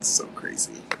So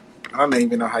crazy. I don't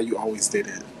even know how you always did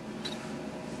it.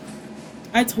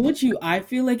 I told you, I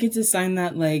feel like it's a sign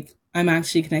that like I'm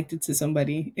actually connected to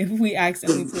somebody if we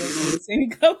accidentally select the same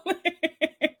color.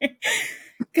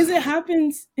 Because it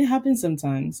happens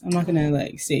sometimes. I'm not gonna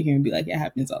like sit here and be like it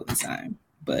happens all the time.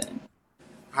 But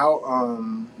How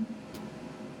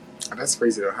that's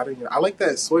crazy though. How do you? I like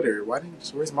that sweater. Why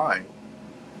didn't? Where's mine?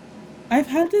 I've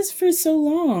had this for so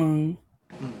long.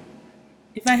 Hmm.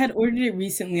 If I had ordered it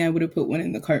recently, I would have put one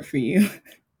in the cart for you.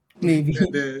 Maybe.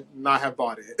 And then not have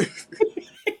bought it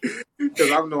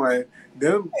because I'm knowing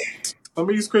them. Some of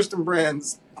these Christian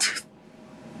brands,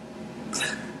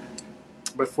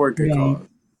 but for a good Right.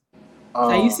 cause.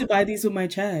 I used to Um, buy these with my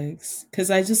checks because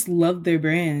I just loved their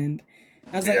brand.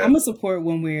 I was like, I'm yeah, gonna support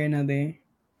one way or another.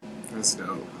 that's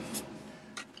dope.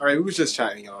 All right, we was just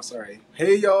chatting, y'all. Sorry.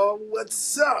 Hey, y'all.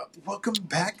 What's up? Welcome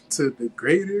back to the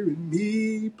Greater in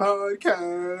Me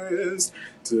podcast.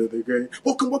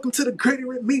 Welcome to the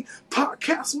Greater in Me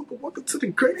podcast. Welcome to the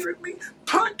Greater in Me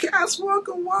podcast.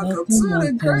 Welcome Welcome, to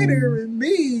the Greater welcome. in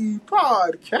Me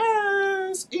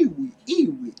podcast. Eewee,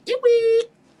 eewee, eewee.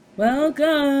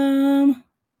 Welcome.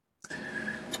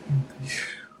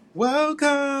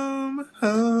 Welcome.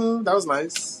 That was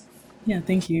nice. Yeah,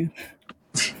 thank you.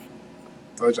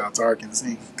 Told y'all Tara can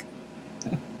sing.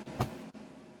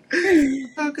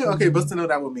 Okay, bust to know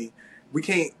that with me. We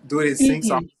can't do it in sync,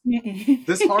 so Mm-mm, mm-mm.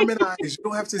 this harmonize.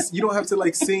 You don't have to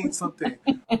like sing something,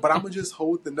 but I'm gonna just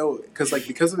hold the note because of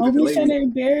the Always delay. trying to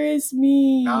embarrass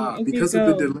me. Okay, Because of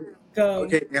the go. delay. Go.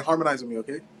 Okay, and harmonize with me,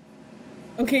 okay?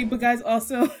 Okay, but guys,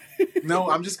 also. No,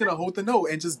 I'm just gonna hold the note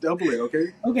and just double it, okay?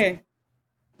 Okay.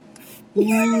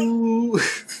 Ooh,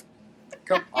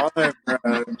 come on,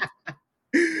 bro.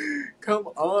 Come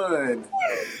on.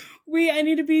 Wait, I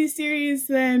need to be serious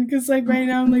then, because like right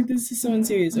now I'm like, this is so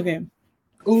unserious. Okay.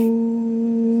 Ooh.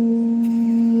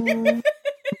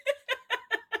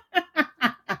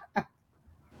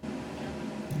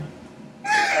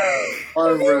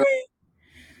 All right, bro.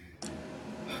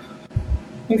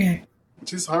 Okay.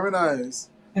 Just harmonize.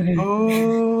 Okay. I Oh.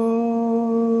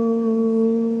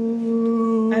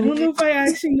 don't know if I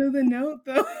actually know the note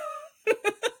though.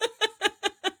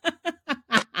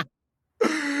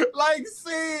 Like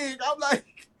sing. I'm like,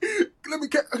 let me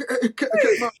catch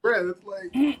my breath.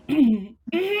 Like,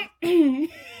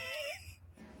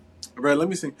 bro, let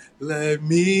me sing. Let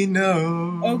me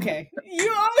know. Okay.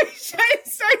 You always try to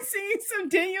start singing some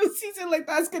Daniel Caesar like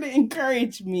that's gonna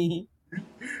encourage me.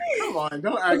 Come on,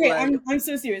 don't act Okay, like. I'm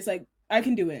so serious. Like I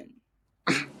can do it.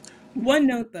 One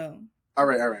note though. All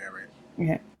right, all right, all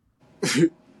Okay.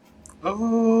 right. Ooh. Oh.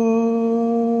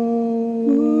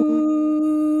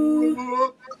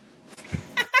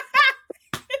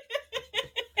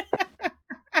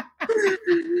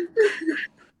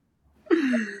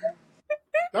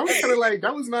 That was kind of like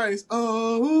that was nice.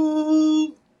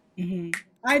 Oh. Hmm.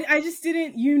 I just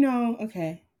didn't,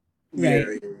 okay. Yeah,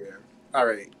 Right. yeah, yeah. All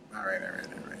right, all right, all right,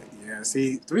 all right. Yeah.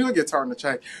 See, we gonna get Tar in the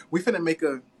chat. We finna make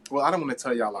a. Well, I don't want to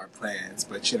tell y'all our plans,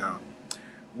 but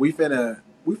we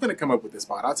finna come up with this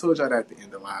spot. I told y'all that at the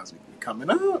end of last week. We coming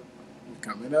up. We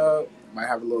coming up. Might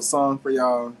have a little song for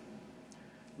y'all.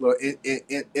 Little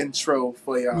intro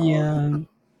for y'all. Yeah.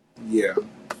 Yeah.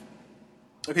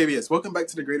 Okay, but yes. Welcome back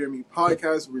to the Greater Me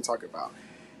podcast, where we talk about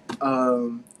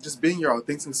just being your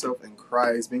authentic self in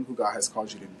Christ, being who God has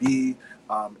called you to be,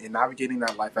 and navigating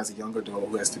that life as a young adult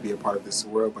who has to be a part of this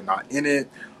world but not in it.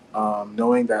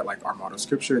 Knowing that, like our model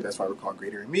scripture, that's why we're called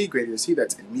greater in me. Greater is He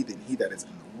that's in me than he that is in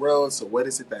the world. So, what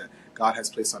is it that God has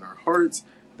placed on our hearts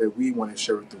that we want to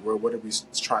share with the world? What are we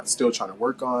still trying to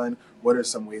work on? What are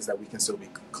some ways that we can still be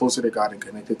closer to God and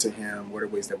connected to Him? What are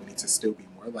ways that we need to still be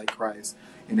more like Christ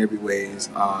in every ways?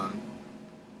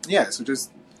 Yeah, so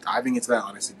just diving into that,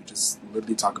 honestly, we just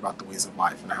literally talk about the ways of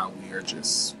life and how we are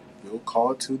just will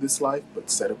called to this life, but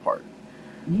set apart.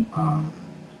 Hmm. Um,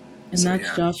 And so that's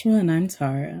yeah, Joshua and I'm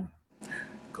Tara.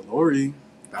 glory.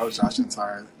 That was Josh and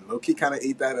Tara. Loki kind of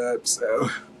ate that up, so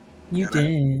You gotta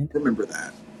did. remember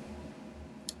that.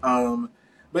 Um,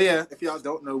 but yeah, if y'all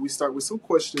don't know, we start with some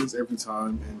questions every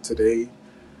time, and today,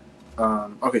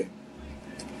 okay,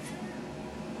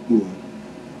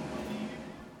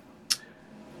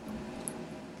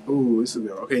 ooh, this is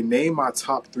good. Okay, name my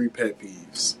top 3 pet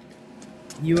peeves.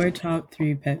 Your top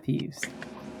 3 pet peeves.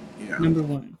 Yeah. Number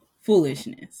 1,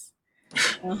 foolishness.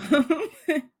 Um,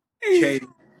 Okay,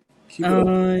 keep it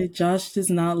up. Josh does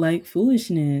not like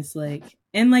foolishness. Like,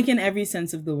 and like in every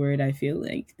sense of the word, I feel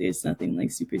like there's nothing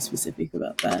like super specific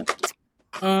about that.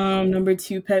 Number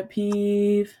 2 pet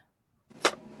peeve.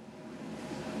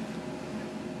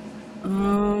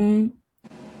 Um,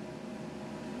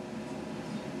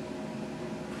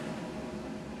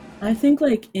 I think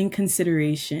like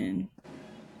inconsideration.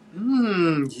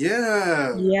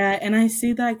 Yeah. Yeah, and I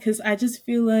say that because I just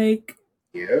feel like,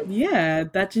 Yep. yeah,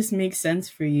 that just makes sense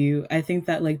for you. I think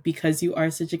that like because you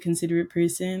are such a considerate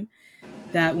person,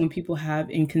 that when people have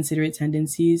inconsiderate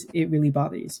tendencies, it really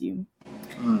bothers you.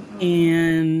 Hmm.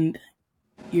 And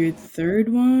your third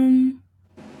one,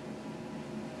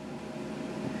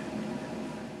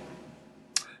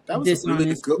 That was a really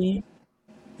good. dishonesty.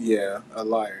 Yeah, a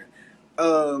liar.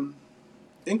 Um,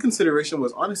 Inconsideration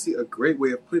was honestly a great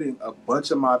way of putting a bunch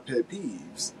of my pet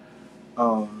peeves.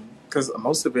 Because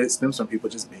most of it stems from people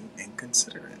just being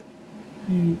inconsiderate.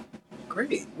 Mm,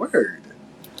 Great word.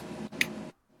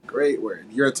 Great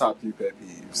word. Your top three pet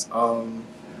peeves.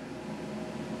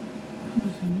 what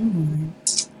was another one?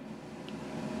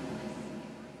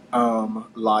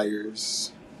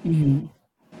 Liars. Mhm.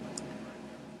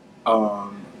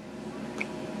 Um,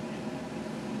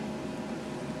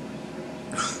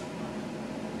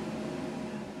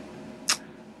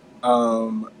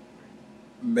 um,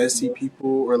 Messy people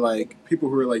or like people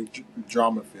who are like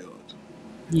drama filled.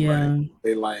 Like Yeah,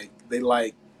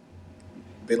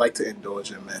 they like to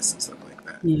indulge in mess and stuff like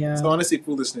that. So yeah, honestly,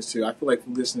 foolishness too. I feel like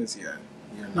foolishness. Yeah,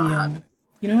 you're not yeah. having it.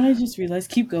 You know what I just realized?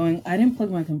 Keep going. I didn't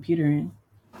plug my computer in.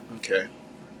 Okay.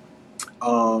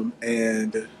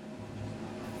 And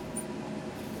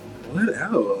what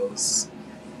else?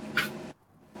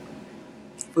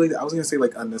 I feel like I was gonna say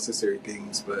like unnecessary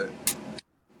things, but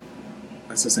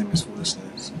that's the same as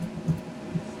foolishness.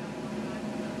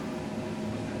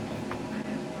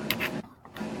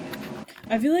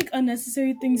 I feel like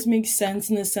unnecessary things make sense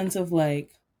in the sense of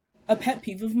like a pet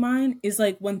peeve of mine is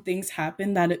like when things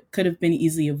happen that it could have been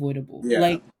easily avoidable. Yeah,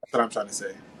 Like, that's what I'm trying to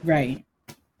say. right.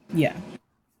 Yeah,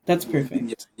 that's Yeah, yeah.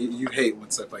 perfect. You hate when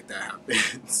stuff like that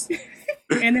happens.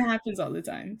 And it happens all the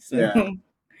time. So, Yeah,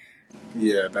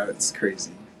 yeah, that's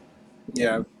crazy.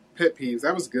 yeah. Yeah, pet peeves.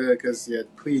 That was good because yeah,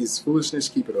 please foolishness,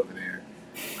 keep it over there.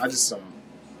 I just don't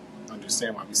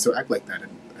understand why we still act like that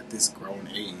at this grown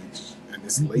age and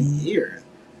this late Hmm. year.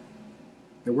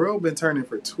 The world been turning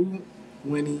for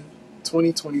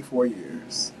 24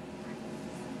 years.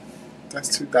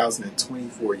 That's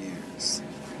 2024 years.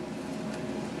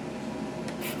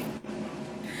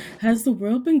 Has the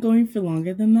world been going for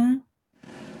longer than that?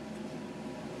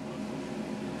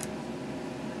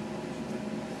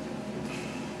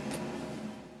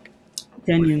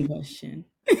 What do Genuine you question.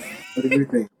 What do you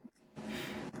think?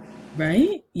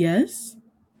 Right? Yes?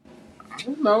 I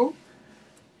don't know.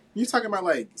 You talking about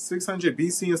like 600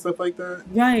 BC and stuff like that?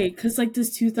 Right. Because, like, does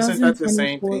Isn't that the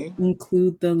same 2024 thing?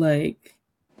 include the, like,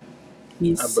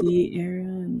 I, be- BC era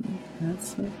and like that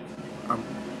stuff? um,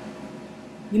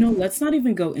 Let's not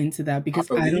even go into that I because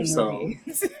I believe don't know so. the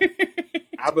answer.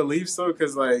 I believe so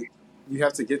because like you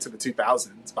have to get to the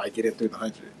 2000s by getting through the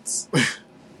hundreds.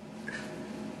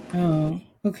 Oh,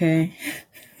 okay.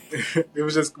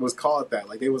 It was called that.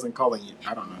 Like they wasn't calling you.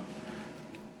 I don't know.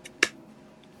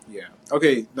 Yeah.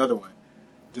 Okay, another one.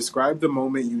 Describe the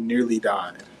moment you nearly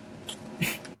died.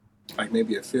 Like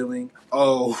maybe a feeling.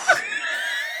 Oh,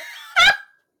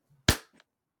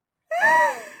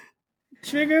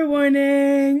 Trigger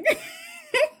warning.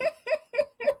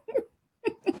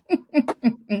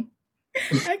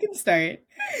 I can start.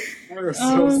 I'm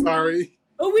so Um. sorry.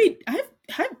 Oh wait,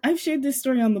 I've shared this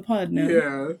story on the pod. No.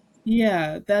 Yeah,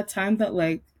 Yeah, that time that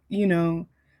like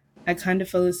I kind of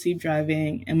fell asleep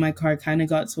driving and my car kind of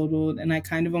got totaled and I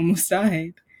kind of almost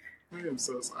died. I am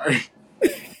so sorry.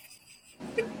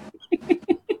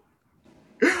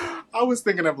 I was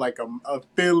thinking of like a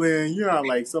feeling, you know,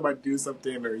 like somebody do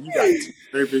something or you got too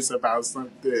nervous about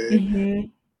something. Hmm.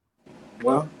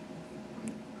 Well,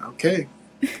 okay.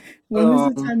 When was the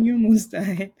Um, time you almost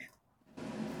died?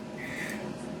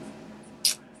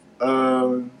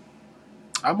 um,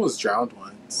 I almost drowned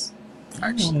once,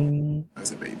 actually, Oh,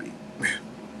 as a baby.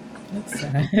 that's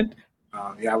sad.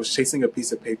 Yeah, I was chasing a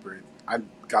piece of paper. I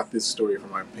got this story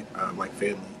from my like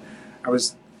family. I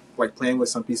was like playing with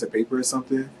some piece of paper or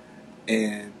something,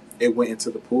 and it went into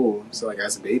the pool. So like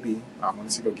as a baby, I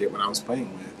wanted to go get what I was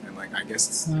playing with, and like I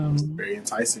guess it was Um, very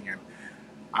enticing, and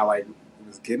I like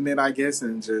was getting it, I guess,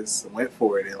 and just went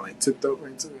for it and like tipped over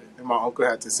into it, and my uncle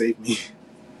had to save me.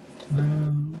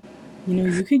 wow.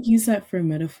 You could use that for a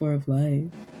metaphor of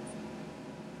life.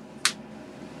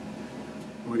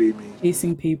 What do you mean?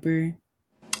 Chasing paper,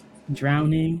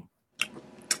 drowning.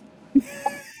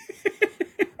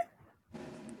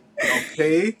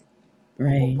 Okay.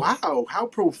 Right. Wow, how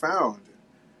profound.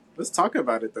 Let's talk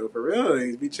about it though, for real.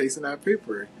 He'd be chasing that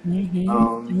paper.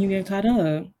 And you get caught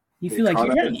up. You Get feel like caught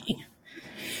you're up. drowning.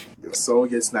 Your soul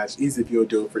gets snatched easy if you'll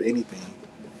do it for anything.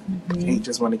 I can't Mm-hmm.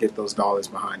 just want to get those dollars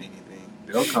behind anything.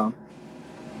 They'll come.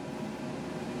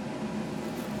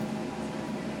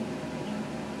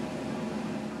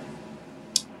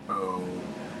 Oh,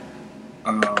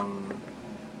 um,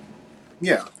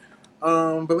 yeah.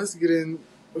 But let's get in.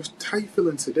 How you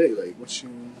feeling today? Like,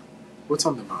 what's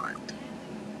on the mind?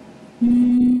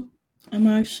 Mm, I'm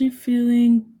actually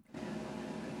feeling.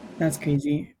 That's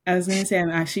crazy. I was gonna say I'm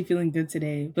actually feeling good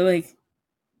today, but like,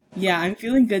 yeah, I'm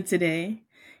feeling good today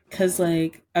because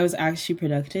like I was actually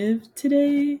productive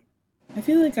today. I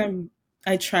feel like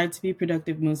I tried to be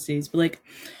productive most days, but like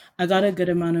I got a good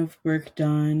amount of work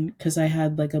done because I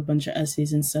had like a bunch of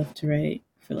essays and stuff to write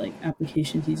for like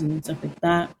application season and stuff like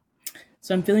that.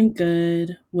 So I'm feeling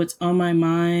good. What's on my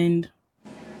mind?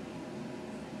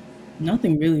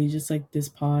 Nothing really, just like this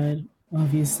pod,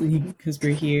 obviously, because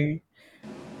we're here.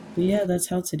 But yeah, that's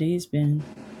how today's been.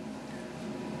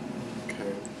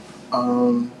 Okay.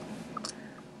 Um,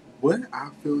 what I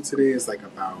feel today is like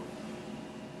about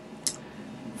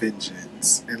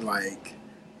vengeance and like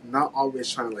not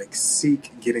always trying to like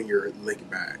seek getting your lick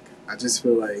back. I just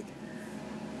feel like,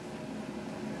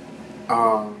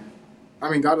 um, I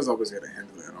mean, God is always going to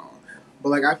handle it all. But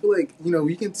like, I feel like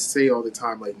we can say all the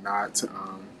time like not to,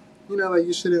 like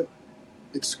you shouldn't.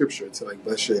 It's scripture to like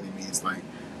bless your enemies, like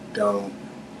don't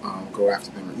go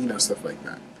after them, stuff like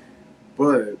that.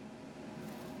 But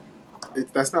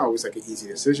that's not always like an easy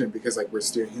decision because like we're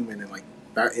still human and like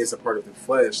that is a part of the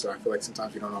flesh. So I feel like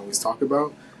sometimes we don't always talk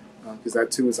about because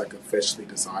that too is like a fleshly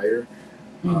desire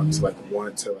to Hmm. like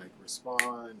want to like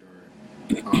respond or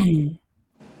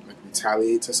like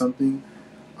retaliate to something.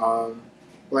 Um,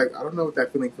 like I don't know what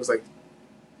that feeling feels like,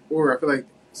 or I feel like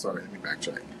sorry, let me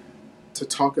backtrack. To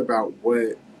talk about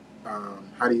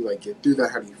how do you like get through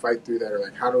that? How do you fight through that? Or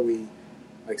like how do we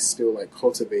like still like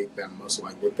cultivate that muscle,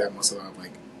 like with that muscle of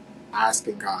like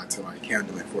asking God to like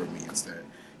handle it for me instead.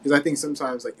 Because I think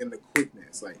sometimes like in the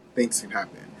quickness, like things can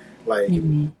happen. Like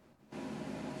Hmm.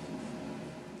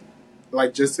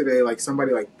 like just today, like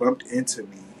somebody like bumped into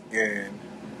me and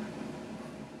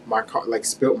like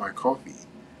spilled my coffee,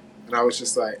 and I was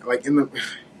just like in the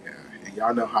yeah, and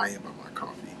y'all know how I am about my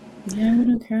coffee, Yeah, I would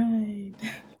have cried.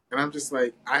 and I'm just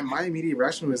like my immediate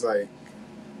reaction was like,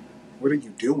 what are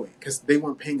you doing? Because they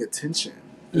weren't paying attention.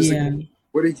 It's like, Yeah.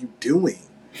 what are you doing?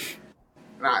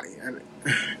 And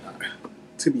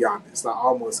to be honest, I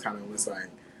almost kind of was like,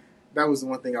 that was the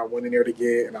one thing I went in there to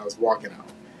get, and I was walking out.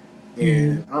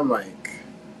 Hmm. And I'm like,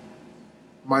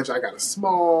 mind you, I got a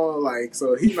small, like,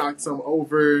 so he knocked some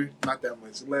over, not that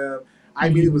much left. I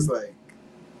immediately was Hmm. like,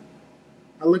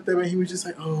 I looked at him and he was just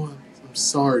like, oh, I'm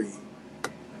sorry.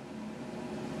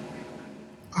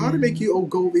 I ought to make Yeah. you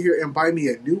go over here and buy me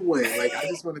a new one. Like, I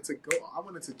just wanted to go, I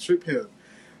wanted to trip him.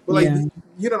 But, like, Yeah.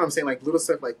 you know what I'm saying? Like, little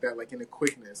stuff like that, like in the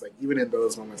quickness, like, even in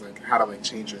those moments, like, how to, like,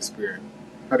 change your spirit.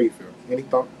 How do you feel? Any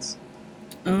thoughts?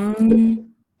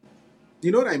 Um.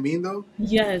 You know what I mean, though?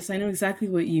 Yes, I know exactly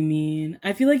what you mean.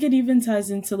 I feel like it even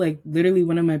ties into like literally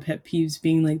one of my pet peeves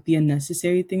being like the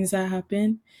unnecessary things that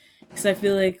happen. Because I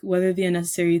feel like whether the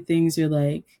unnecessary things are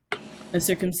like a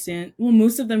circumstance, well,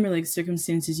 most of them are like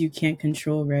circumstances you can't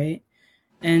control, right?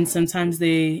 And sometimes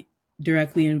they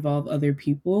directly involve other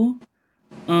people.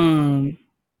 Um,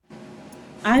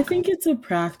 I think it's a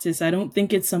practice. I don't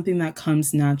think it's something that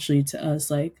comes naturally to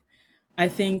us. Like, I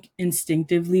think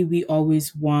instinctively we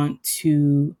always want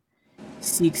to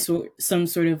seek some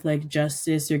sort of like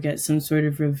justice or get some sort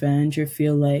of revenge or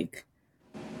feel like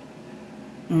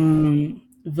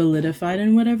validified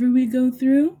in whatever we go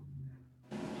through.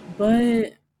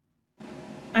 But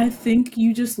I think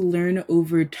you just learn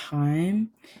over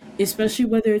time, especially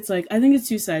whether it's like, I think it's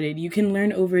two sided. You can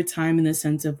learn over time in the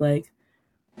sense of like,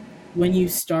 when you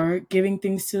start giving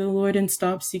things to the Lord and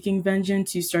stop seeking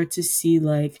vengeance, you start to see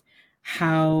like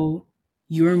how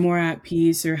you're more at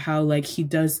peace or how like he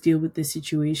does deal with the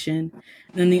situation.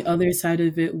 And then the other side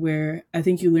of it where I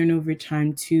think you learn over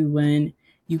time too, when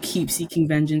you keep seeking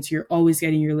vengeance, you're always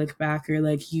getting your lick back, or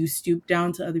like you stoop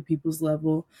down to other people's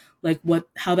level, like what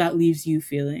how that leaves you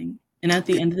feeling. And at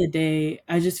the end of the day,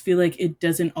 I just feel like it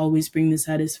doesn't always bring the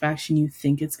satisfaction you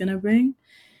think it's gonna bring.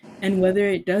 And whether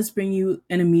it does bring you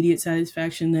an immediate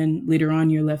satisfaction, then later on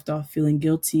you're left off feeling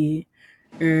guilty,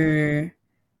 or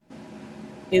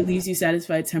it leaves you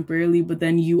satisfied temporarily, but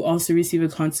then you also receive a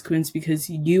consequence because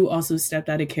you also stepped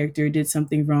out of character, did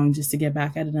something wrong just to get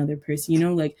back at another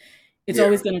person. Like it's Yeah.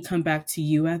 always going to come back to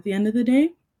you at the end of the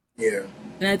day. Yeah.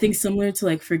 And I think similar to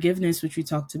like forgiveness, which we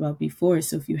talked about before.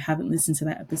 So if you haven't listened to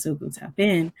that episode, go tap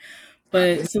in.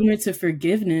 But similar to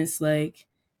forgiveness, like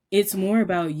it's more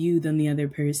about you than the other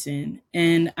person.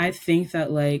 And I think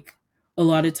that like a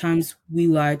lot of times we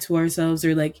lie to ourselves,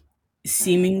 or like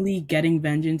seemingly getting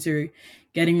vengeance or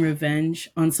getting revenge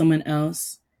on someone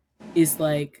else is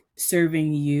like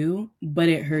serving you, but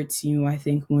it hurts you, I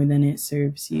think, more than it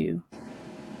serves you.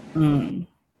 Um,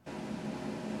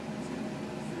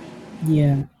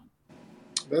 yeah.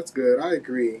 That's good. I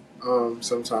agree.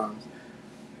 Sometimes.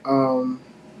 Um,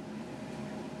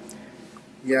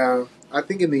 yeah, I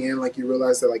think in the end, like you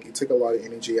realize that like it took a lot of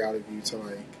energy out of you to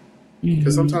like,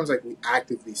 because Hmm. sometimes like we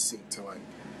actively seek to like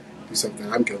do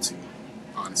something. I'm guilty,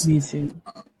 honestly. Me too.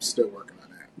 Still working on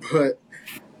that, but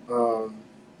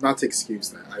not to excuse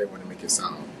that. I didn't want to make it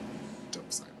sound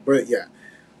double-sided, but yeah.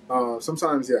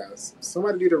 Sometimes, yeah,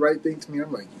 somebody do the right thing to me.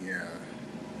 I'm like, yeah,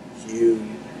 you,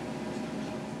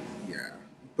 yeah.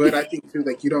 But I think too,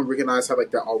 like you don't recognize how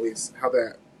like that always how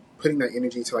that putting that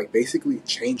energy to like basically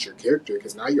change your character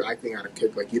because now you're acting out of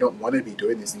character. Like you don't want to be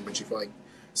doing this thing, but you feel like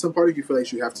some part of you feel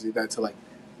like you have to do that to like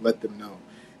let them know.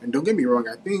 And don't get me wrong,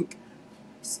 I think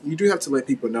you do have to let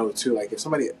people know too. Like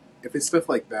if it's stuff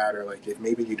like that, or like if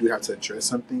maybe you do have to address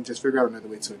something, just figure out another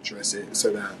way to address it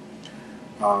so that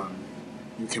um,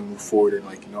 you can move forward and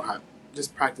like know how.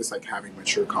 Just practice like having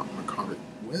mature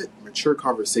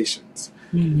conversations,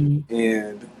 Hmm.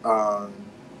 and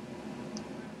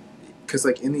because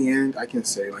like in the end, I can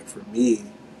say like for me,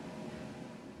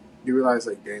 you realize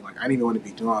like dang, like I didn't even want to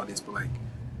be doing all this, but like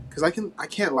because I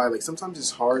can't lie, like sometimes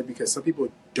it's hard because some people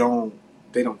don't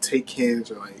take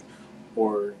hints or like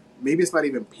or maybe it's not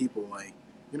even people like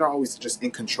you're not always just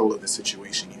in control of the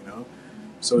situation, you know.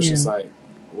 So it's just Yeah. like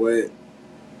what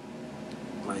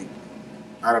like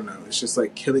I don't know. It's just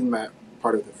like killing that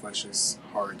part of the flesh is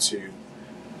hard too.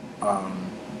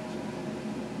 Um,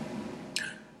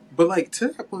 but like to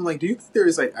that point, like, do you think there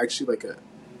is like actually like a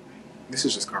this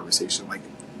is just conversation, like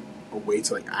a way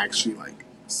to like actually like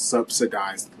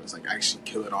subsidize the flesh, like actually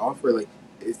kill it off, or like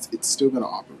it's still gonna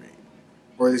operate,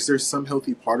 or is there some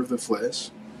healthy part of the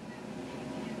flesh?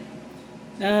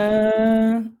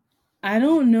 Uh, I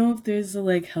don't know if there's a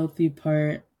like healthy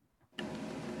part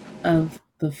of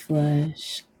the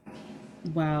flesh.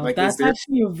 Wow, Like, is that's there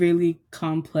actually a really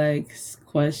complex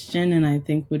question, and I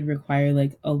think would require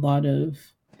like a lot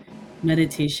of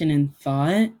meditation and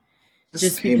thought, just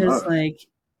just came because up? like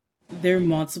there are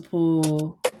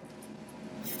multiple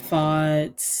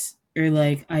thoughts or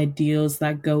like ideals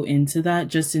that go into that,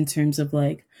 just in terms of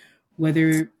like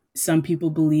whether some people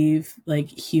believe like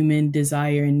human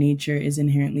desire and nature is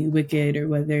inherently wicked, or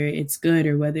whether it's good,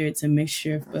 or whether it's a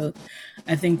mixture of both.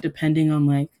 I think depending on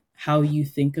like how you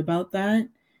think about that,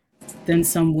 then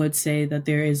some would say that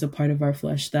there is a part of our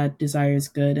flesh that desires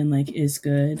good and like is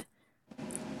good,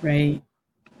 right?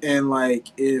 And like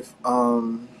if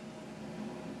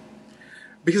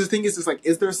because the thing is, it's like,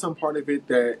 is there some part of it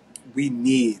that we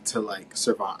need to like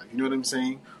survive? You know what I'm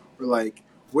saying? Or like,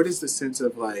 what is the sense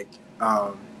of like,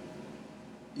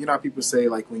 you know, how people say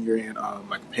like when you're in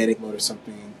like panic mode or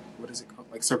something, what is it called?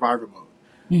 Like survivor mode.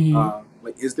 Hmm.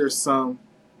 Like, is there some?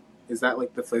 Is that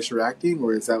like the flesh reacting,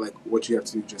 or is that like what you have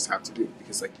to do? Just have to do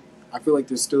because like I feel like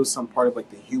there's still some part of like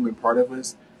the human part of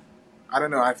us. I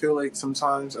don't know. I feel like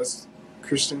sometimes as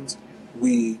Christians,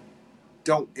 we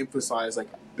don't emphasize like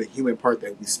the human part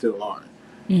that we still are.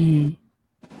 Hmm.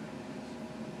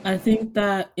 I think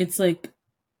that it's like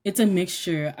it's a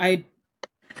mixture.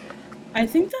 I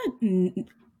think that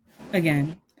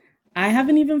again, I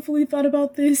haven't even fully thought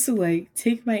about this, so like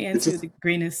take my It's answer with just a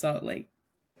grain of salt. Like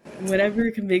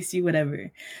whatever convicts you,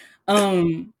 whatever.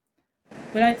 Um,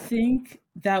 but I think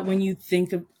that when you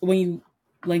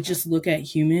like just look at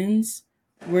humans,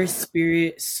 we're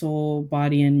spirit, soul,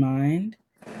 body, and mind.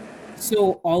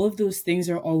 So all of those things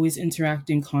are always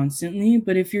interacting constantly.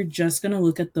 But if you're just gonna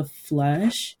look at the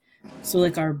flesh, so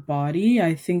like our body,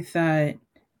 I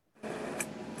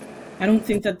don't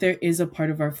think that there is a part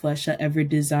of our flesh that ever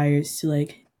desires to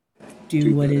like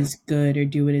do too what good. is good or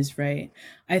do what is right.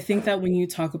 I think that when you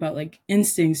talk about like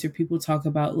instincts, or people talk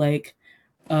about like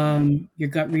your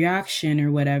gut reaction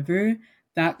or whatever,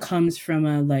 that comes from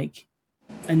a like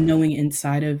a knowing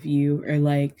inside of you, or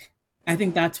like I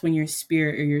think that's when your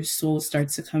spirit or your soul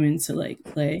starts to come into like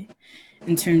play,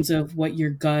 in terms of what your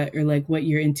gut or like what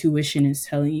your intuition is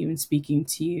telling you and speaking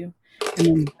to you, and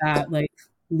then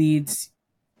leads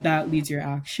that leads your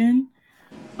action.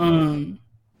 um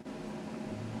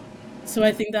so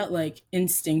I think that like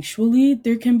instinctually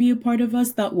there can be a part of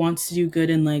us that wants to do good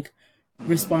and like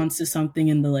responds to something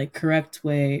in the like correct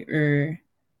way, or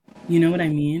you know what I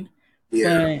mean.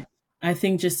 Yeah. But I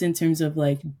think just in terms of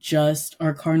like just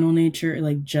our carnal nature, or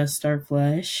like just our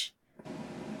flesh,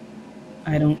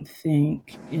 I don't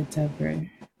think it's ever.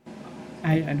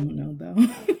 I don't know though.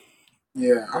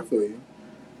 Yeah, I feel you.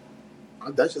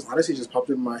 That just honestly just popped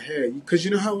in my head because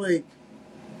you know how like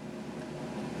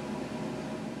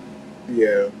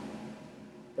yeah,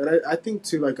 but I think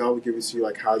too like I would give it to you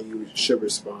like how you should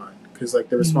respond because like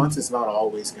the response Mhm. is not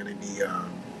always gonna be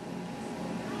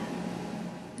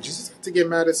you just have to get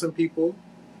mad at some people.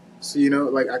 So you know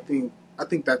like I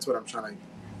think that's what I'm trying to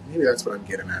maybe that's what I'm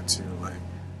getting at too. Like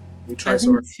we try I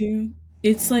so hard. think too,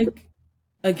 it's like,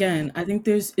 again, I think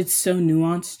it's so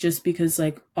nuanced just because,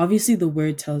 like, obviously the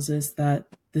word tells us that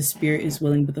the spirit is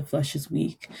willing, but the flesh is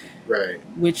weak, Right.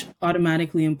 which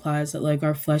automatically implies that, like,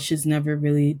 our flesh is never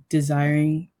really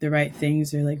desiring the right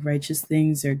things or like righteous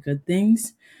things or good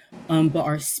things. But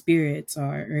our spirits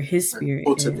are, or his And spirit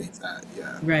cultivate is. that.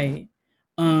 Yeah. Right.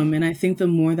 And I think the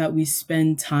more that we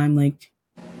spend time, like,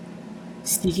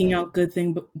 seeking out good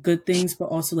things, but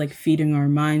also like feeding our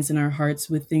minds and our hearts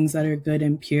with things that are good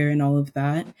and pure and all of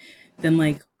that, then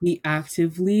like we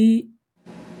actively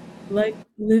like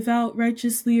live out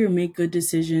righteously or make good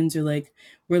decisions, or like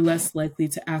we're less likely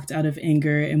to act out of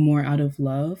anger and more out of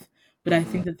love. But I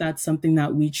Hmm. think that that's something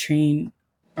that we train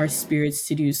our spirits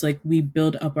to do. So like we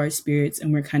build up our spirits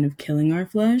and we're kind of killing our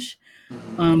flesh.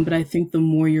 Hmm. But I think the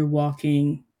more you're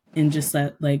walking in just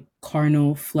that like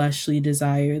carnal fleshly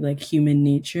desire, like human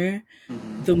nature,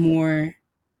 the Hmm. more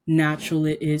natural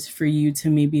it is for you to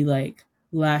maybe like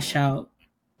lash out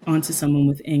onto someone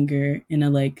with anger in a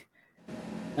like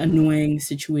annoying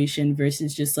situation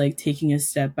versus just like taking a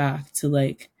step back to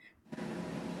like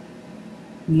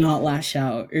not lash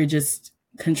out or just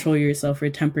control yourself or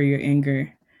temper your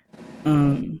anger.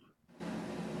 Um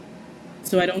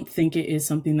so I don't think it is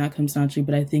something that comes naturally,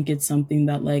 but I think it's something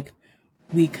that like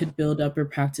we could build up or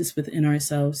practice within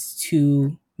ourselves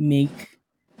to make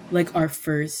like our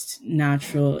first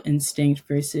natural instinct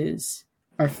versus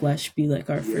our flesh be like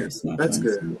our Yeah. first natural That's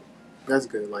good. instinct. That's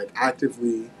good. Like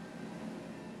actively,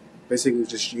 basically,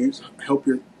 just help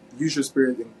your use your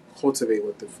spirit and cultivate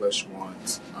what the flesh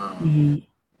wants. Hmm.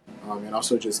 And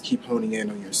also just keep honing in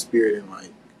on your spirit and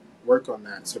like work on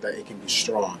that so that it can be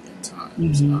strong in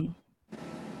times. Hmm.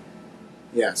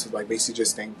 Yeah. So like basically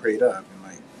just staying prayed up and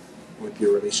like with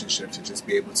your relationship to just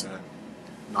be able to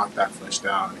knock that flesh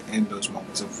down in those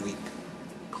moments of weak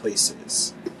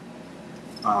places.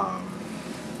 Um,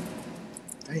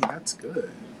 dang, that's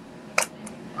good.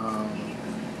 Um,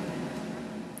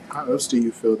 how else do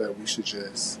you feel that we should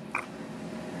just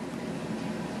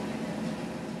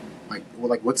like well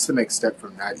like what's the next step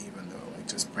from that even though like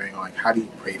just praying like how do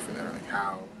you pray for that or like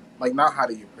how like not how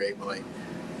do you pray but like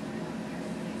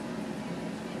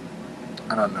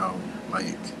I don't know like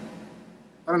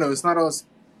I don't know it's not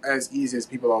as easy as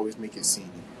people always make it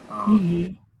seem Hmm.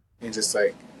 and just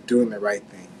like doing the right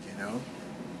thing you know.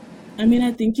 I mean,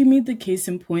 I think you made the case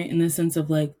in point in the sense of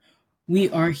like we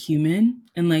are human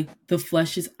and like the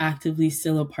flesh is actively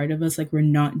still a part of us. Like we're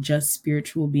not just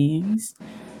spiritual beings.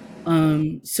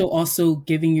 So also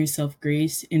giving yourself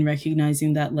grace in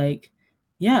recognizing that like,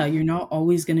 yeah, you're not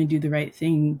always going to do the right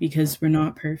thing because we're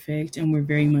not perfect and we're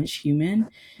very much human,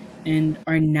 and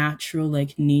our natural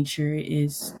like nature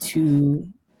is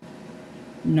to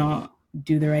not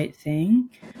do the right thing.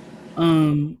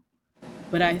 Um,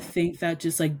 but I think that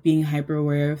just like being hyper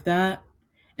aware of that,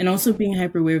 and also being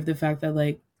hyper aware of the fact that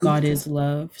like God is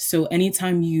love. So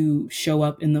anytime you show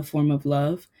up in the form of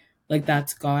love, like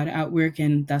that's God at work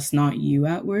and that's not you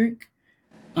at work.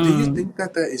 Do you Um think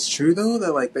that that is true though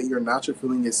that like that your natural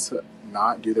feeling is to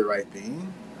not do the right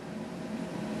thing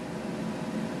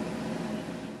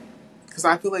because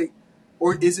I feel like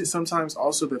or is it sometimes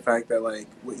also the fact that like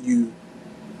what you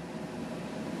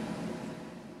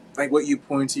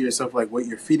point to yourself, like what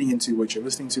you're feeding into, what you're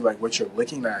listening to, like what you're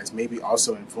looking at is maybe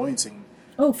also influencing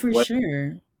oh, for what.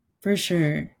 sure. For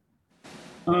sure.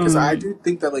 Because I Um do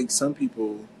think that like some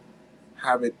people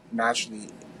have it naturally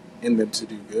in them to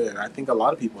do good. I think a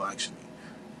lot of people actually.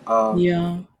 Um,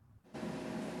 yeah.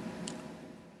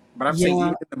 but I'm saying Yeah.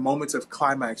 even in the moments of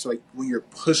climax, like when you're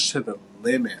pushed to the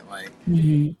limit, like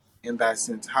Mhm. in that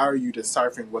sense, how are you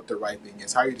deciphering what the right thing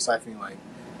is? How are you deciphering like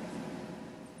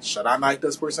should I knock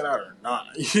this person out or not?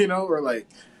 You know, or like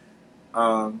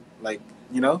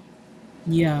you know,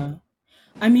 Yeah.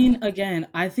 I mean, again,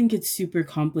 I think it's super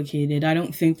complicated. I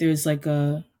don't think there's like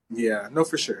a yeah, no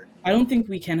for sure. I don't think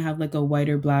we can have like a white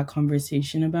or black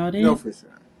conversation about No, it. for sure.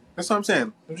 That's what I'm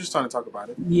saying. I'm just trying to talk about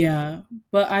it. Yeah.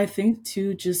 But I think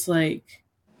too, just like,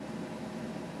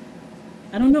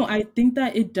 I don't know, I think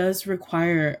that it does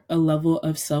require a level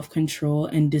of self control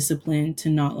and discipline to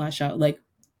not lash out. Like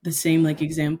the same like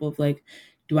example of like,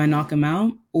 do I knock him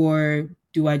out or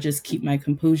do I just keep my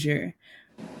composure?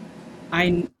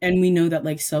 And we know that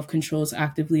like self control is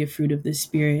actively a fruit of the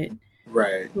spirit.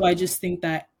 Right. So I just think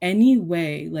that any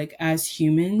way, like as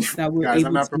humans, that we're Guys,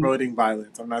 I'm able not to promoting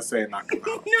violence. I'm not saying knock them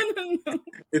out. no, no,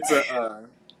 It's a, no.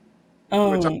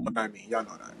 but y'all know what I mean. Y'all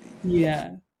know what I mean.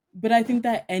 Yeah. But I think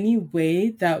that any way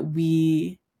that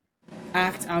we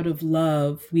act out of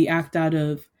love, we act out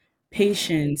of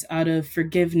patience, out of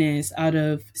forgiveness, out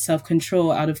of self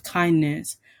control, out of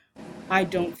kindness, I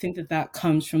don't think that that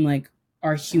comes from like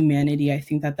our humanity. I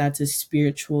think that that's a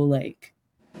spiritual like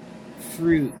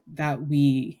fruit that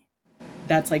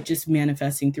that's like just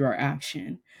manifesting through our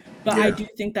action. But I Yeah. do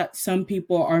think that some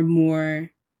people are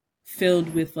more filled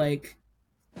with like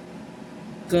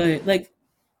good like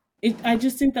I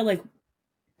just think that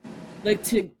like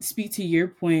to speak to your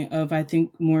point of I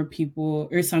think more people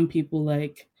or some people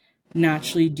like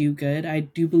naturally do good. I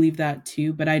do believe that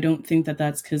too, but I don't think that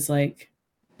that's cuz like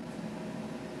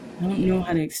I don't know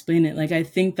how to explain it. Like I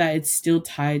think that it's still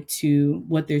tied to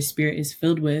what their spirit is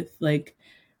filled with. Like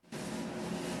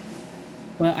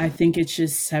but I think it's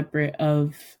just separate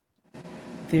of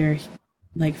their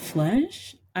like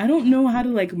flesh. I don't know how to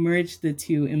like merge the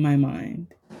two in my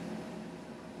mind.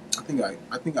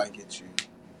 I think I get you.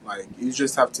 Like you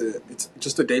just have to. It's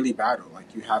just a daily battle.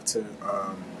 Like you have to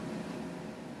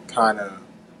kind of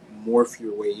morph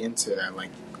your way into that.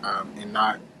 Like and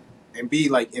not and be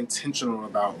like intentional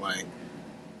about like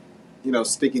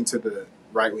sticking to the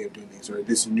right way of doing things or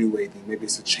this new way thing. Maybe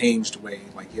it's a changed way.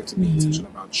 Like you have to be Mhm.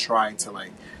 intentional about trying to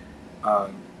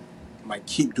um, like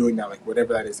keep doing that. Like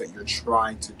whatever that is that you're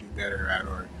trying to do better at,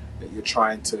 or that you're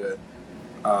trying to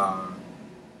um,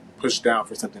 push down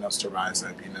for something else to rise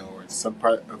up. Or some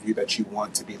part of you that you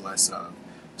want to be less of,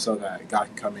 so that God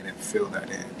can come in and fill that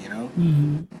in.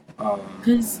 Mhm. Um,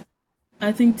 Cuz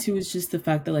I think too it's just the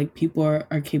fact that like people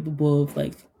are capable of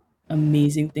like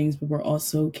amazing things, but we're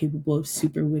also capable of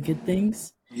super wicked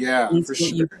things. yeah, And it's for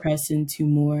what sure. you press into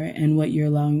more and what you're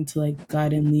allowing to like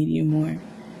guide and lead you more.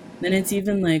 Then it's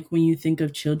even like when you think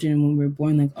of children when we're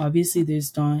born, like obviously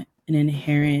there's not an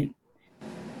inherent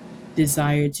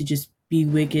desire to just be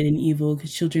wicked and evil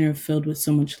because children are filled with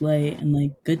so much light and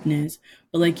like goodness.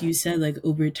 But like you said, like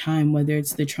over time, whether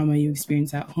it's the trauma you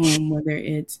experience at home, whether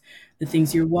it's the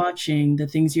things you're watching, the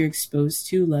things you're exposed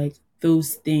to, like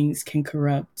those things can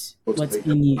corrupt what's Cultivate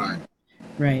your in you. mind.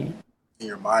 Right. In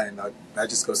your mind, that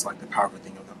just goes to like the powerful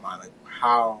thing of the mind. Like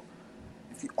how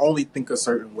if you only think a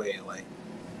certain way, like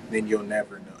then you'll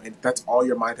never know. And if that's all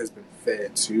your mind has been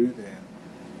fed to, then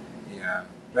yeah,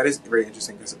 that is very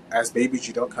interesting because as babies,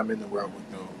 you don't come in the world with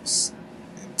those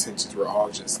intentions. We're all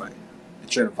just like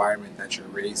it's your environment that you're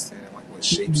raised in and like what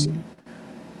shapes you.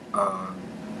 Mhm. Um,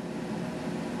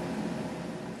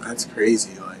 that's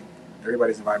crazy. Like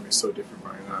everybody's environment is so different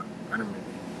growing up. I don't really,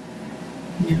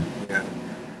 Yeah. yeah.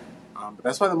 But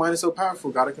that's why the mind is so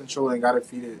powerful. Gotta control it and gotta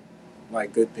feed it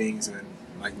like good things and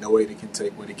like know what it can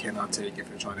take, what it cannot take. If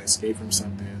you're trying to escape from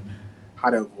something, how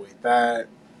to avoid that.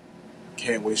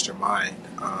 Can't waste your mind.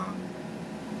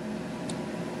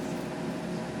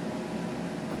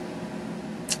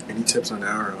 Any tips on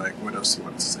that, or like what else do you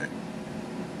want to say?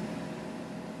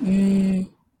 Mm,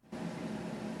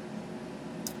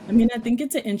 I mean, I think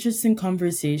it's an interesting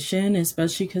conversation,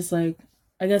 especially because, like,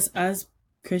 I guess as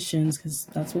Christians, because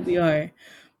that's what we are,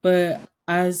 but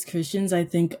as Christians, I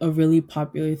think a really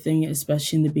popular thing,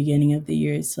 especially in the beginning of the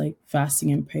year, is like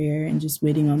fasting and prayer and just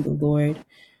waiting on the Lord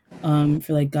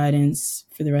for like guidance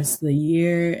for the rest of the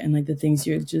year and like the things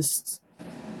you're just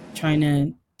trying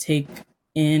to take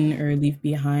in or leave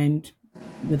behind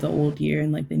with the old year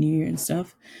and like the new year and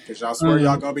stuff. Cause y'all swear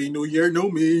y'all Um, gonna be New Year,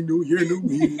 new me, New Year, new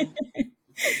me.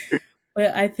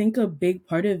 But I think a big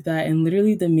part of that, and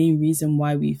literally the main reason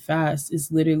why we fast,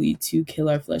 is literally to kill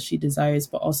our fleshly desires,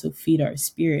 but also feed our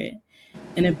spirit.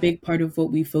 And a big part of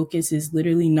what we focus is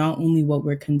literally not only what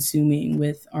we're consuming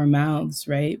with our mouths,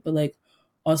 right? But like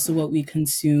also what we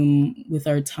consume with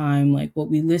our time, like what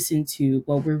we listen to,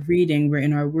 what we're reading, we're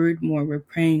in our word more, we're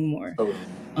praying more. Totally.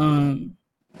 Um,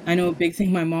 I know a big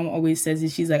thing my mom always says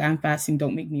is she's like, I'm fasting,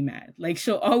 don't make me mad. Like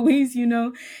she'll always,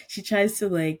 she tries to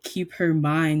like keep her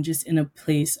mind just in a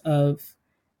place of,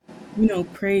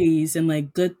 praise and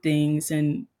like good things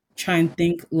and try and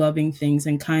think loving things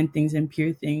and kind things and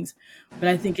pure things. But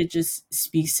I think it just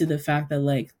speaks to the fact that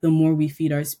like the more we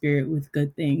feed our spirit with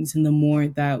good things and the more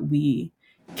that we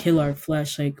kill our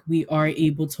flesh, like we are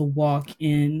able to walk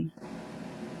in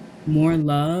more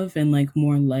love and like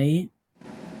more light.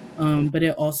 But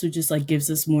it also just like gives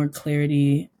us more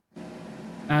clarity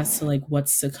as to like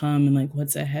what's to come and like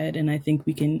what's ahead. And I think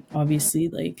we can obviously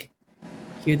like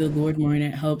hear the Lord more and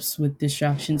it helps with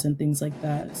distractions and things like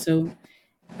that. So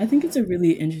I think it's a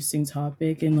really interesting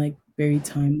topic and like very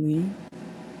timely.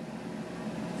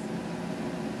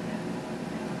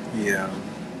 Yeah.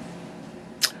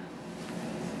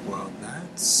 Well,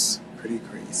 that's pretty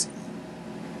crazy.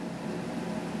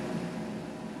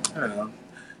 I don't know.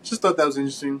 Just thought that was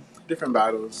interesting. Different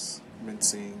battles I've been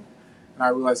seeing, and I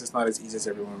realize it's not as easy as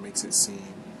everyone makes it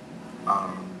seem.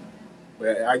 Um,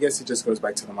 but I guess it just goes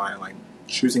back to the mind, like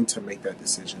choosing to make that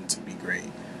decision to be great,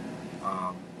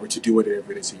 or to do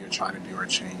whatever it is that you're trying to do or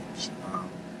change.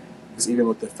 Because even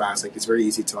with the fast, like it's very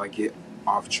easy to like get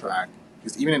off track.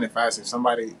 Because even in the fast, if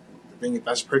somebody, the thing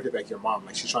that's perfect, like your mom,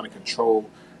 like she's trying to control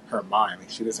her mind. Like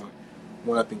she doesn't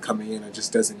want nothing coming in. It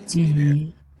just doesn't need to be there.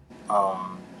 Mm-hmm.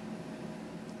 Um,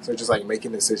 so just like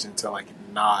making a decision to like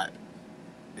not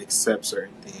accept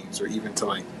certain things, or even to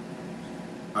like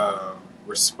uh,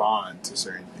 respond to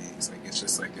certain things. Like it's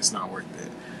just like it's not worth it.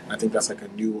 And I think that's like a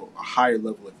higher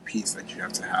level of peace that you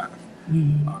have to have,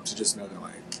 Mm-hmm. to just know that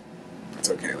like it's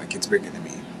okay. Like it's bigger than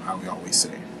me. How we always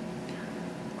say.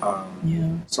 Um,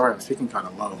 Yeah. Sorry, I'm speaking kind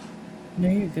of low. No,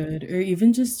 you're good. Or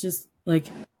even just like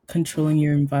controlling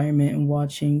your environment and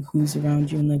watching who's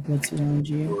around you and like what's around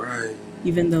you. Right.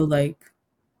 Even though like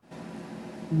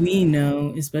we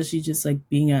know, especially just like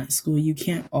being at school, you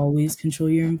can't always control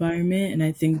your environment. And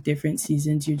I think different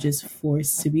seasons you're just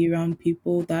forced to be around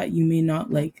people that you may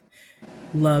not like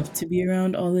love to be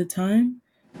around all the time.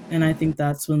 And I think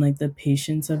that's when like the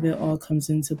patience of it all comes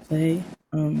into play.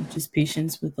 Just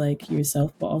patience with like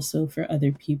yourself, but also for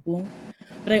other people.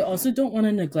 But I also don't want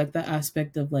to neglect that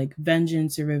aspect of like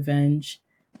vengeance or revenge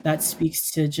that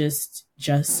speaks to just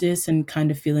justice and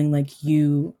kind of feeling like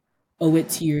you owe it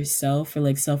to yourself or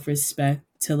like self respect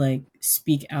to like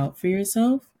speak out for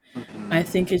yourself. I Mm-hmm.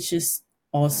 think it's just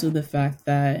also the fact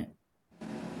that,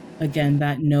 again,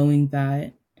 that knowing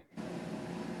that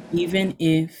even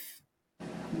if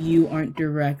you aren't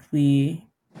directly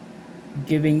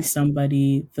giving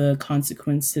somebody the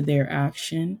consequence to their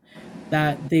action,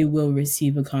 that they will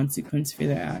receive a consequence for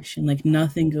their action. Like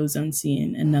nothing goes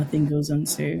unseen and nothing goes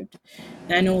unserved.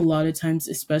 And I know a lot of times,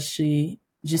 especially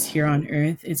just here on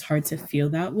earth, it's hard to feel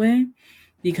that way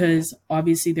because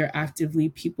obviously there are actively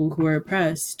people who are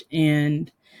oppressed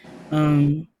and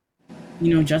um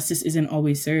justice isn't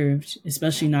always served,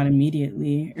 especially not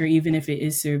immediately, or even if it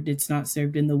is served, it's not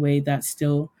served in the way that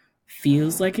still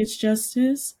feels like it's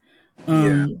justice. Yeah.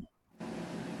 um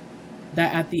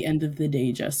that at the end of the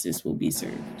day justice will be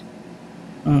served.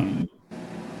 um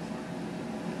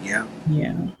Yeah.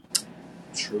 yeah.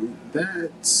 True.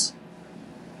 That's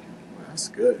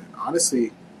good.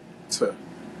 Honestly, to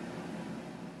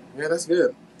yeah, that's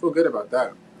good. Feel good about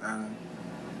that. Uh,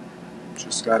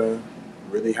 just gotta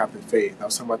really have the faith. I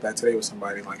was talking about that today with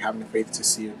somebody, like having the faith to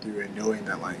see it through and knowing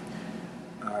that, like,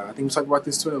 I think we talked about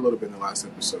this too a little bit in the last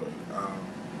episode.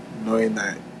 Knowing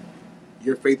that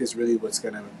your faith is really what's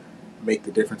gonna make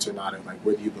the difference or not, and like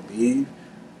whether you believe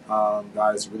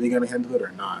God is really gonna handle it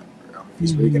or not. If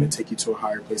He's really gonna Hmm. take you to a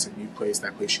higher place, a new place,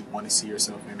 that place you want to see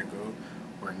yourself in and go,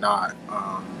 or not.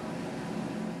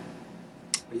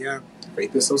 But yeah,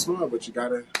 faith is so small, but you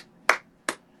gotta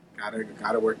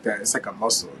work that. It's like a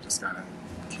muscle. Just gotta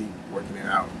keep working it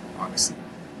out. Honestly.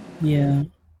 Yeah.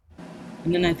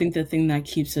 And then I think the thing that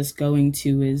keeps us going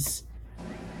too is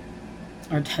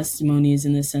our testimonies,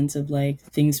 in the sense of like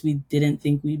things we didn't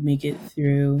think we'd make it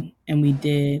through and we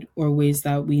did, or ways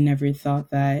that we never thought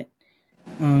that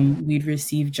we'd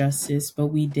receive justice, but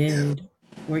we Yeah. did.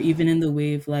 Or even in the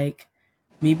way of like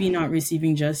maybe not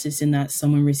receiving justice in that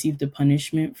someone received a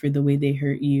punishment for the way they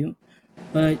hurt you,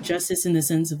 but justice in the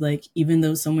sense of like even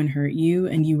though someone hurt you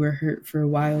and you were hurt for a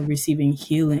while, receiving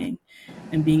healing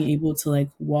and being able to like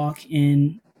walk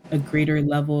in a greater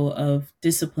level of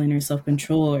discipline or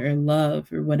self-control or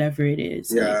love or whatever it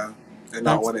is, like Yeah. And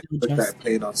not that's want to still put that justice.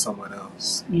 pain on someone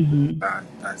else. Mm-hmm.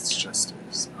 That's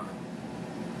justice.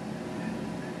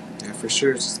 Yeah, for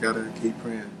sure. Just gotta keep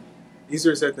praying.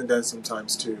 Easier said than done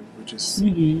sometimes too, which is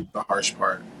Mm-hmm. the harsh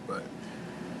part. But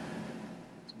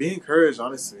be encouraged,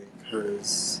 honestly,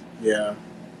 because yeah,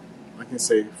 I can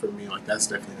say for me, like that's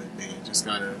definitely the thing. Just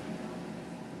gotta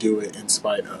do it in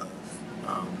spite of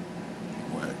um,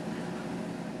 what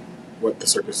what the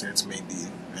circumstance may be,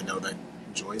 and know that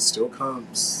joy still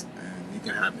comes, and you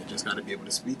can have it. Just gotta be able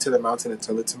to speak to the mountain and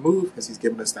tell it to move, because He's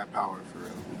given us that power for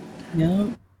real.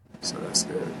 Yeah. So that's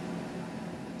good.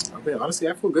 Okay, honestly,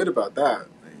 I feel good about that.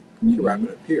 Like, we can wrap Mm-hmm.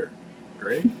 it up here.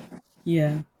 Great.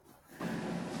 Yeah.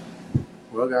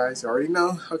 Well, guys, you already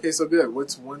know. Okay, so good.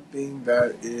 What's one thing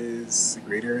that is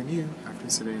greater in you after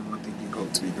today, and one thing you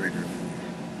hope to be greater in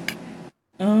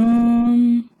you?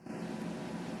 um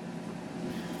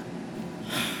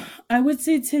I would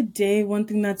say today one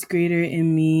thing that's greater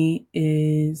in me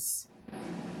is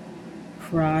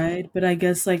pride, but I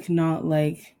guess like not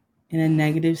like in a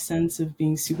negative sense of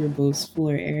being super boastful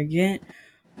or arrogant,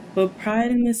 but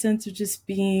pride in the sense of just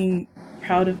being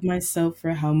proud of myself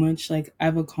for how much like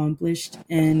I've accomplished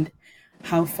and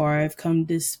how far I've come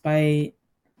despite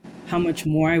how much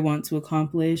more I want to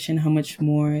accomplish and how much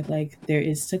more like there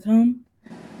is to come.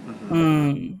 Hmm.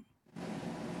 Um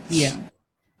yeah.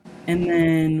 And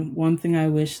then one thing I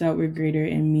wish that were greater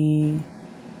in me.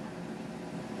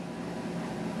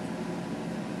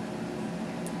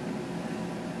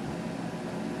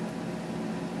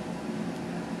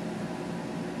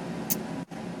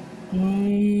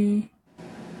 Um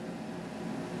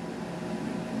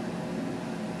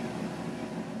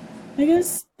I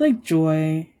guess like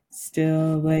joy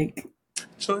still like,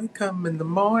 Joy come in the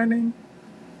morning.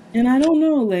 and I don't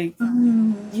know like,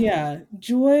 Mm. yeah,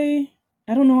 joy.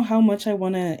 I don't know how much I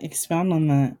want to expound on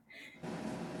that.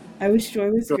 I wish joy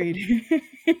was greater.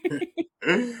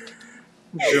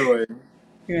 Joy,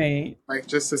 Right. like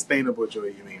just sustainable joy.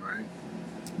 You mean, right?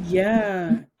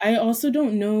 Yeah. I also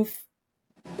don't know if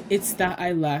it's that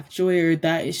I lack joy or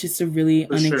that it's just a really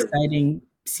For sure. unexciting That's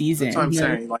what season. I'm Like,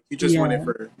 saying. Like you just want it yeah.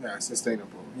 for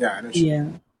sustainable. Yeah, I know what you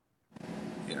mean.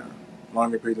 Yeah. Yeah,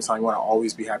 longer period of time. You want to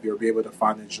always be happy or be able to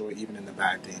find the joy even in the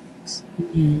bad things.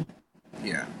 Mhm.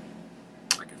 Yeah,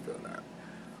 I can feel that.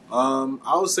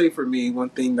 I would say for me, one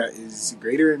thing that is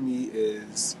greater in me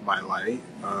is my light,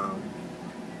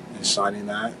 and shining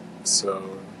that.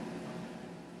 So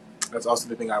that's also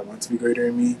the thing I want to be greater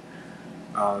in me.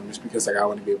 Just because like I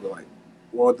want to be able to like,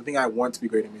 well, the thing I want to be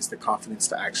greater in me is the confidence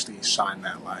to actually shine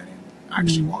that light and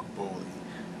actually Mhm. walk boldly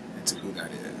into who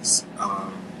that is.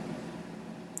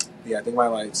 Yeah, I think my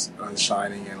light's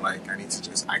shining, and like I need to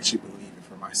just actually believe it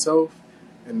for myself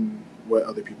and what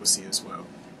other people see as well.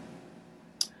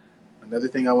 Another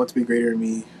thing I want to be greater in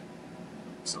me,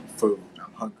 some food.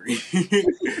 I'm hungry.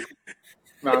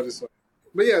 No, I'm just.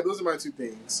 But yeah, those are my two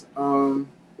things.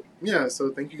 Yeah,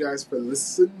 so thank you guys for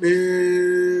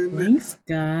listening. Thanks,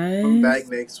 I'm back guys.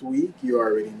 next week. You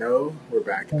already know we're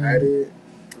back at it.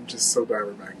 I'm just so glad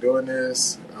we're back doing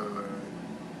this.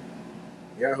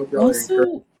 Yeah, I hope y'all are encouraged.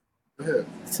 Also, Go ahead.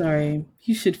 sorry,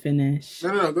 you should finish.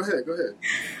 No, no, no. Go ahead. Go ahead.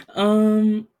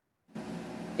 Um,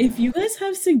 if you guys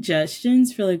have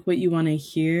suggestions for like what you want to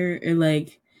hear or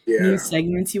like new Yeah.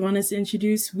 segments you want us to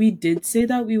introduce, we did say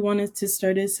that we wanted to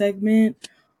start a segment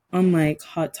on like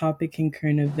hot topic and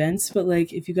current events, but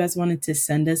like if you guys wanted to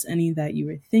send us any that you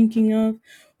were thinking of,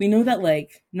 we know that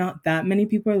like not that many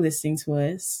people are listening to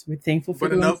us. We're thankful for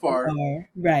But the ones enough who are. are,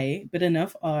 right? But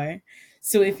enough are.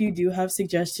 So if you do have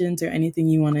suggestions or anything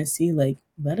you want to see, like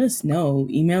let us know.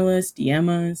 Email us, DM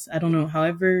us. I don't know.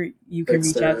 However you can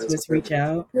Text reach out to us. us, Whatever. reach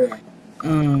out.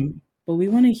 Yeah. But we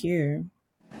want to hear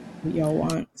what y'all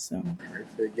want. So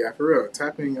Perfect. Yeah, for real.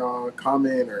 Tap in y'all,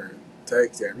 comment or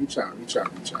text. Yeah, reach out. Reach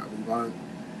out. Reach out. We want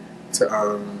to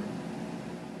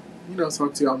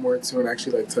talk to y'all more too and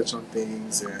actually like touch on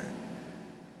things and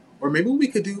or maybe we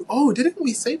could do. Oh, didn't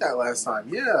we say that last time?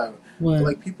 Yeah, what?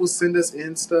 like people send us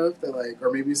in stuff that like,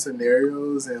 or maybe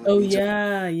scenarios, and like Oh we just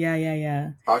yeah, yeah, yeah,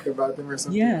 yeah. talk about them or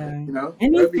something. Like, Yeah.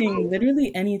 that'd be Anything, cool.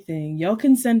 literally anything. Y'all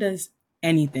can send us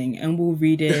anything and we'll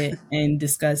read it and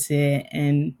discuss it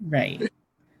and right.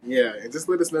 Yeah, and just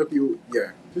let us know if you.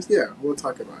 Yeah, just we'll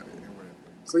talk about it and whatever.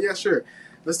 So yeah, sure,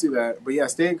 let's do that. But yeah,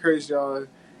 stay encouraged, y'all.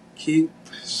 Keep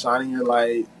shining your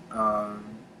light.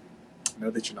 Know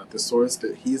that you're not the source.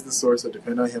 That He's the source. So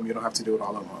depend on Him. You don't have to do it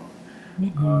all alone.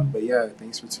 Mhm. But yeah,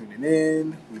 thanks for tuning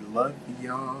in. We love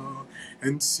y'all.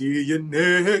 And see you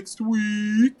next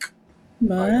week.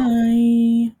 Bye,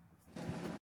 y'all. Bye.